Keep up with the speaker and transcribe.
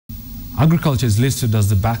Agriculture is listed as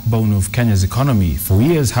the backbone of Kenya's economy. For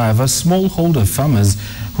years, however, smallholder farmers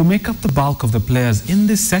who make up the bulk of the players in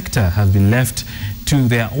this sector have been left to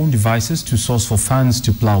their own devices to source for funds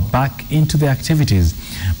to plough back into their activities.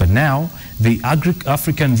 But now, the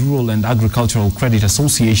African Rural and Agricultural Credit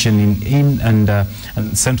Association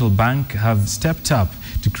and Central Bank have stepped up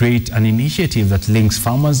to create an initiative that links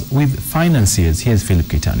farmers with financiers. Here's Philip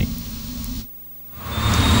Keitani.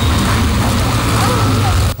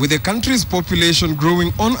 With the country's population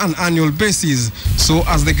growing on an annual basis, so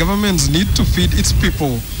as the government's need to feed its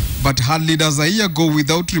people, but hard leaders a year ago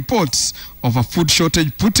without reports of a food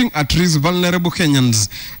shortage putting at risk vulnerable Kenyans.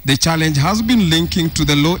 The challenge has been linking to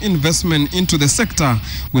the low investment into the sector,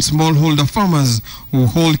 with smallholder farmers who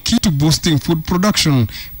hold key to boosting food production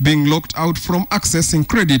being locked out from accessing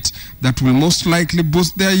credit that will most likely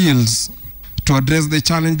boost their yields. To address the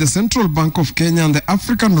challenge, the Central Bank of Kenya and the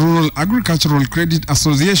African Rural Agricultural Credit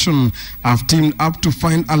Association have teamed up to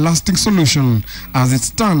find a lasting solution. As it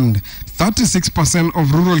stands, 36%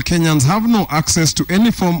 of rural Kenyans have no access to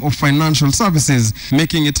any form of financial services,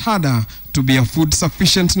 making it harder to be a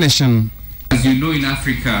food-sufficient nation. As you know, in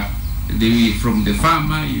Africa, from the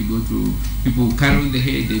farmer, you go to people who carry on the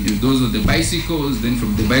hay, they do those on the bicycles, then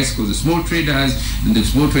from the bicycles, the small traders, then the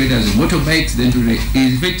small traders, the motorbikes, then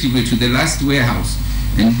effectively to the last warehouse.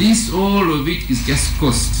 And this, all of it is just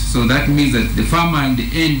cost. So that means that the farmer in the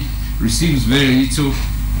end receives very little,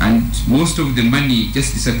 and most of the money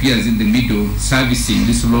just disappears in the middle, servicing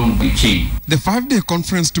this long chain. The 5-day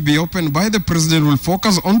conference to be opened by the president will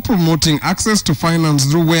focus on promoting access to finance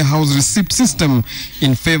through warehouse receipt system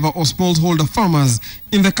in favor of smallholder farmers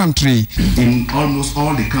in the country. In almost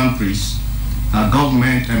all the countries,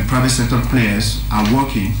 government and private sector players are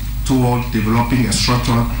working toward developing a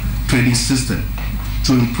structural trading system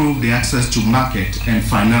to improve the access to market and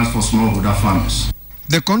finance for smallholder farmers.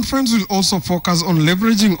 The conference will also focus on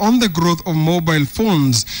leveraging on the growth of mobile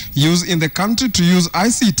phones used in the country to use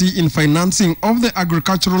ICT in financing of the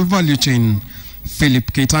agricultural value chain.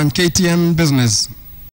 Philip Keitani, KTN Business.